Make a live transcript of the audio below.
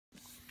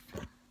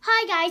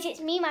Hi guys, it's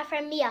me, my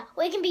friend Mia.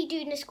 We're going to be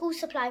doing a school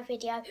supply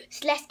video,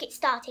 so let's get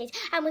started.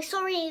 And we're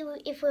sorry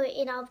if we're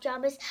in our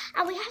pyjamas.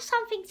 And we have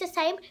some things the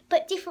same,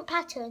 but different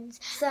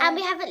patterns. And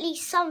we have at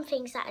least some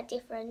things that are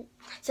different.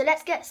 So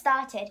let's get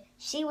started.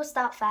 She will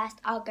start first,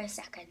 I'll go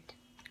second.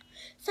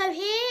 So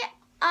here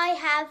I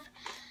have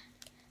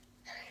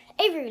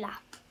a ruler.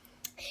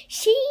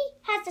 She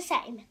has the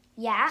same.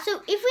 Yeah. So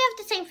if we have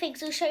the same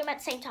things, we'll show them at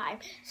the same time.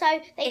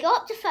 So they go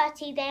up to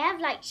 30. They have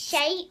like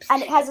shapes.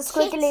 And it has a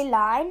squiggly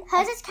line.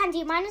 Hers is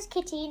candy, mine is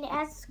kitty, and it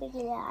has a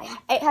squiggly line.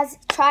 It has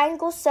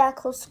triangles,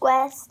 circles,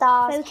 squares,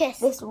 stars. Focus.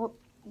 This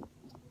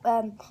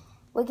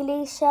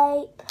wiggly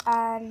shape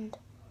and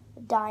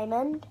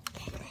diamond.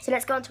 So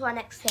let's go on to our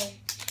next thing.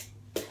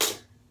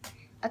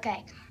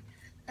 Okay.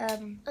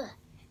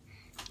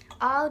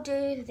 I'll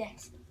do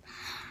this.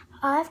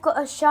 I've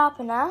got a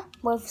sharpener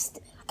with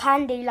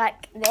candy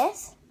like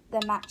this. They're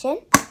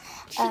matching.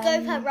 She go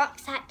with her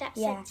rucksack, that's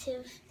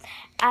sensitive.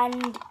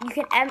 And you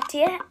can empty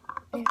it.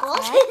 Of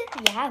course.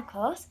 Yeah, of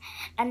course.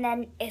 And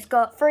then it's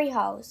got 3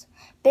 holes.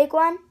 Big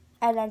one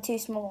and then 2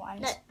 small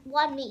ones. No,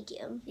 1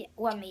 medium. Yeah,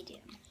 1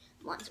 medium.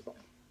 1 small.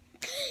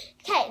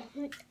 Okay,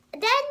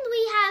 then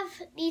we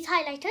have these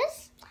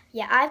highlighters.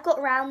 Yeah, I've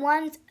got round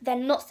ones. They're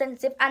not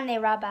sensitive and they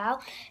rub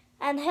out.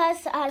 And hers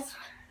has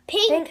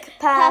pink,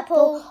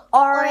 purple,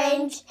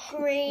 orange,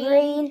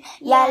 green,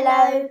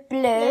 yellow,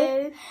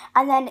 blue.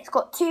 And then it's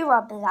got 2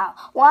 rubbers out.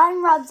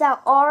 One rubs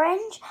out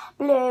orange,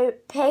 blue,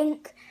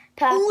 pink,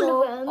 purple.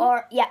 All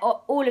of them?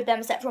 All of them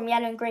except from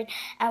yellow and green.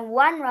 And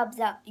one rubs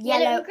out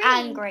yellow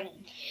and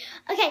green.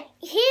 Okay,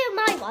 here are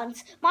my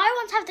ones. My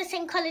ones have the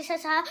same colours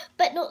as her,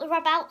 but not the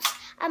rub outs.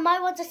 And my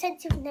ones are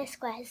sensitive in their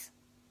squares.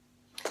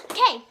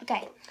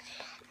 Okay.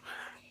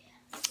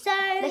 So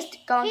let's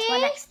go on to our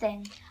next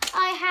thing.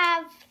 I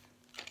have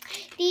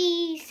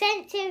the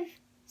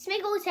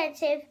Smiggle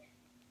sensitive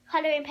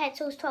colouring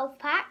pencils 12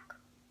 pack.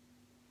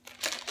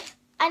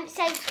 And it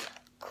says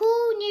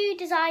cool new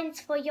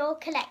designs for your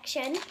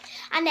collection.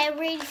 And they're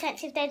really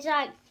sensitive. There's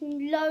like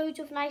loads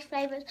of nice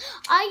flavours.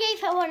 I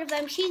gave her one of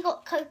them. She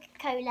got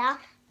Coca-Cola.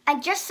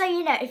 And just so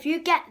you know, if you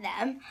get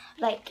them,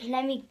 like,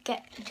 let me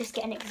just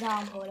get an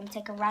example. Let me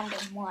take a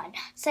random one.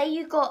 Say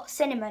you got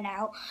cinnamon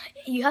out.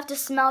 You have to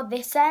smell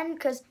this end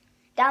because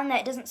down there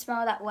it doesn't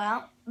smell that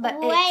well. But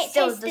it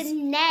still does. The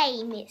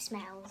name it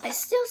smells. It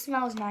still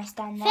smells nice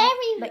down there.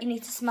 But you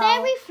need to smell.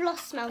 Fairy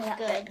floss smells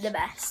good. The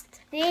best.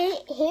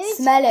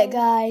 Smell it,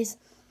 guys.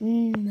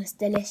 It's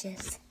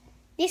delicious.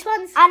 This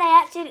one's... And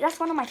that's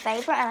one of my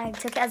favourite and I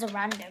took it as a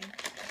random.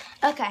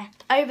 Okay,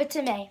 over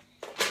to me.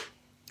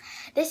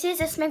 This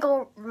is a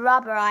Smiggle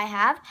rubber I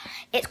have.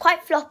 It's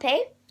quite floppy.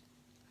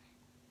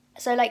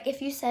 So like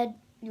if you said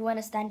you want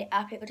to stand it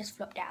up, it would just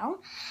flop down.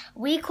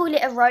 We call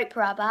it a rope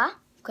rubber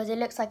because it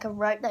looks like a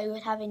rope that you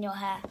would have in your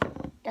hair,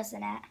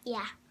 doesn't it?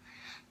 Yeah.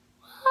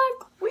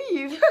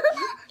 Weave.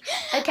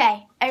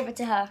 Okay, over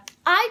to her.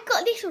 I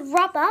got this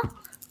rubber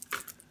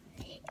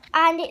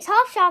and it's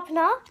half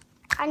sharpener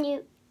and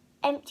you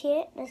empty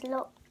it. There's a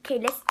lot. Okay,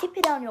 let's tip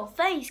it on your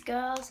face,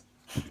 girls.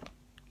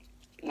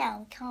 No,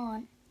 we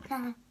can't.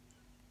 No.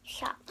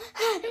 Shut.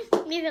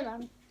 Moving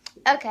on.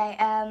 Okay,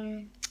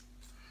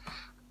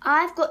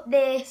 I've got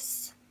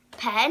this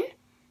pen.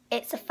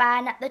 It's a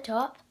fan at the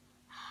top.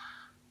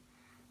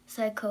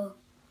 So cool.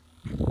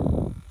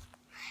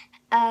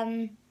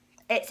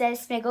 It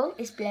says Smiggle,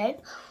 it's blue.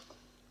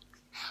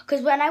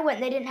 Because when I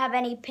went, they didn't have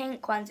any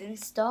pink ones in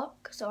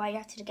stock, so I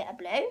had to get a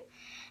blue.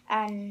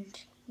 And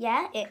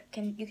yeah,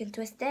 you can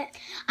twist it.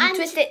 You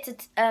twist it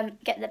to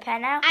get the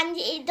pen out. And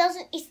it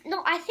doesn't. It's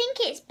not. I think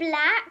it's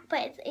black,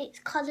 but it's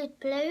coloured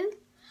blue.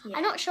 Yeah.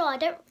 I'm not sure. I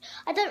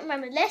don't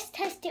remember. Let's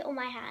test it on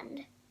my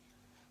hand.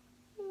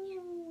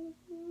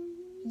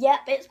 Yep,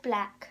 it's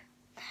black.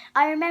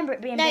 I remember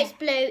it being No, blue. it's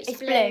blue. It's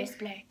blue. It's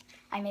blue.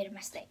 I made a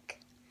mistake.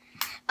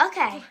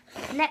 Okay,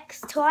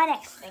 next to our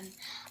next thing.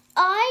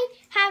 I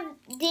have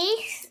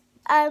these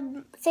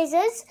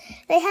scissors.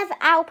 They have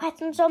owl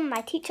patterns on.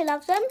 My teacher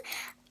loves them.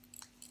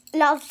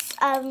 Loves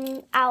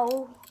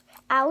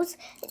owls.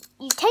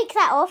 You take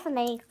that off and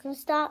then you can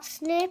start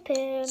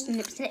snipping.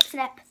 Snip, snip,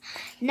 snip.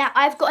 Now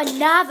I've got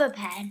another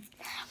pen,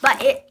 but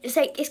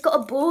it's got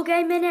a ball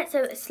game in it,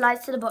 so it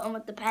slides to the bottom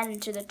with the pen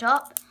to the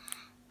top,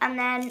 and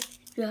then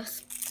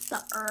just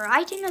start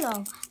writing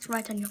along. Just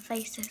write on your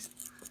faces.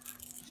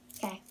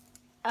 Okay,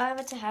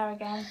 over to her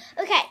again.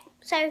 Okay,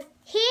 so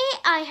here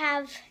I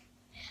have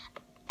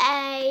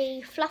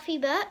a fluffy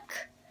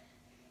book,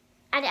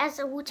 and it has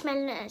a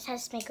watermelon and it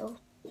says Smiggle.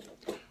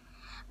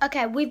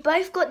 Okay, we've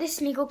both got this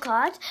Smiggle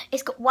card.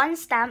 It's got 1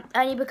 stamp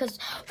only because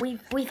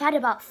we've had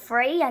about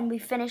 3 and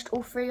we've finished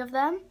all 3 of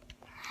them.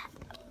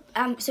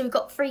 So we've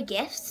got 3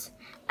 gifts,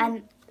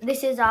 and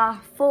this is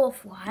our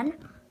 4th one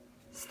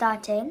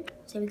starting.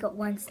 So we've got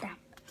 1 stamp.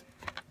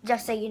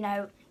 Just so you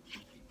know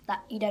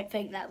that you don't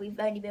think that we've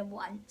only been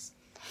once.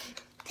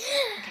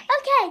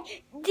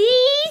 Okay,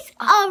 these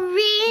are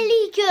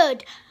really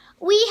good.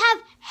 we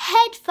have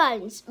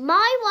headphones.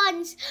 My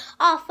ones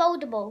are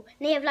foldable.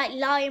 They have like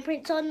lion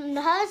prints on, and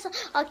hers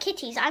are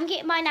kitties. I'm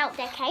getting mine out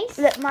their case.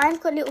 Look, mine's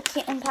got little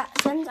kitten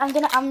patterns. I'm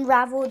gonna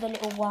unravel the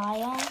little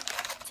wire.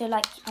 So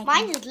like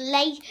mine is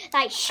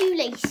like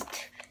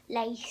shoelaced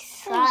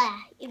lace.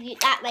 If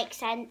that makes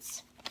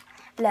sense.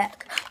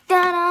 Look.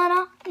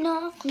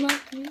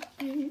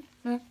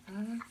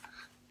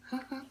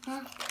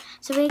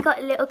 So we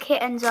got little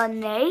kittens on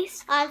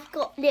these. I've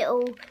got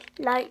little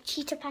like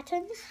cheetah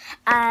patterns.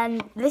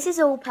 And this is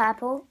all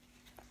purple.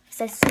 It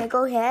says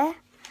Smiggle here.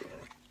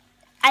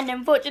 And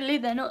unfortunately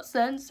they're not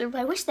sensitive.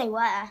 I wish they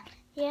were.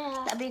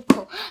 Yeah. That'd be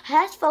cool.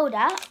 Hers fold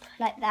up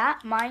like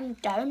that. Mine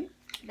don't.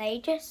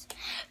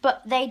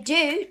 But they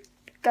do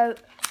go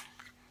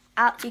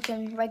out. You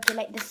can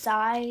regulate the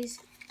size.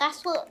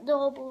 That's what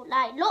normal,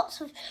 like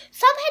some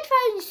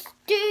headphones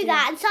do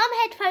that and some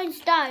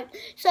headphones don't.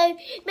 So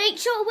make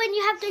sure when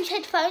you have those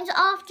headphones,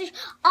 ask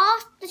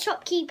the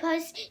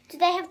shopkeepers, do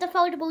they have the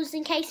foldables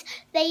in case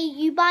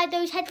you buy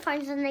those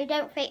headphones and they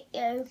don't fit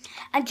you.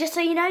 And just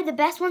so you know, the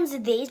best ones are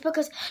these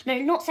because, no,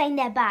 not saying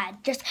they're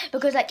bad, just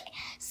because like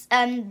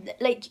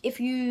if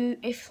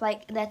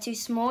they're too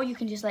small, you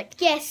can just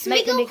like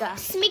make them bigger.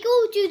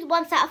 Smiggle do the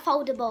ones that are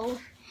foldable.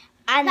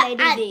 And they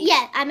do these.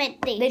 Yeah, I meant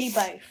these. They do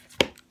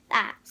both.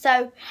 That.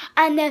 So,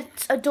 and they're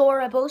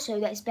adorable, so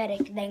that's better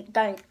than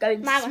going to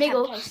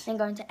Smiggle than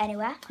going to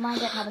anywhere. Mine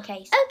don't have a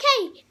case.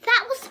 Okay,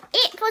 that was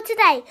it for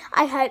today.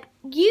 I hope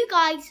you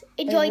guys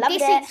enjoyed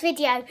this week's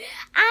video. And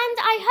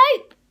I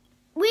hope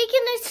we're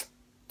going to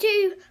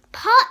do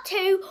part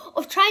 2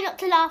 of Try Not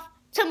to Laugh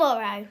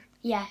tomorrow.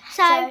 Yeah.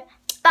 So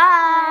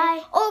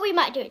bye. Or we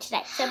might do it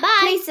today. So bye.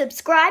 Please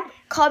subscribe,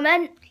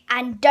 comment,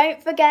 and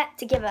don't forget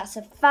to give us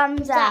a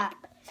thumbs up.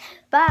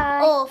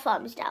 Bye. Or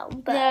thumbs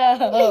down. But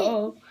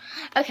no.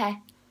 Okay,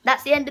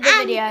 that's the end of the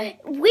video.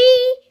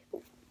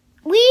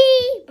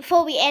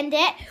 Before we end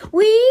it,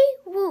 we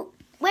will,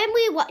 when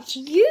we watch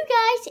you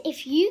guys,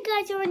 if you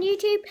guys are on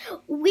YouTube,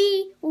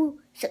 we will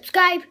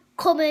subscribe,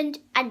 comment,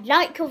 and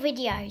like your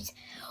videos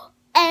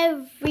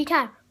every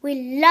time.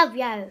 We love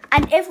you.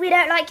 And if we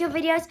don't like your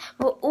videos,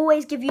 we'll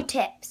always give you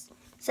tips.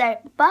 So,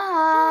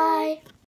 bye.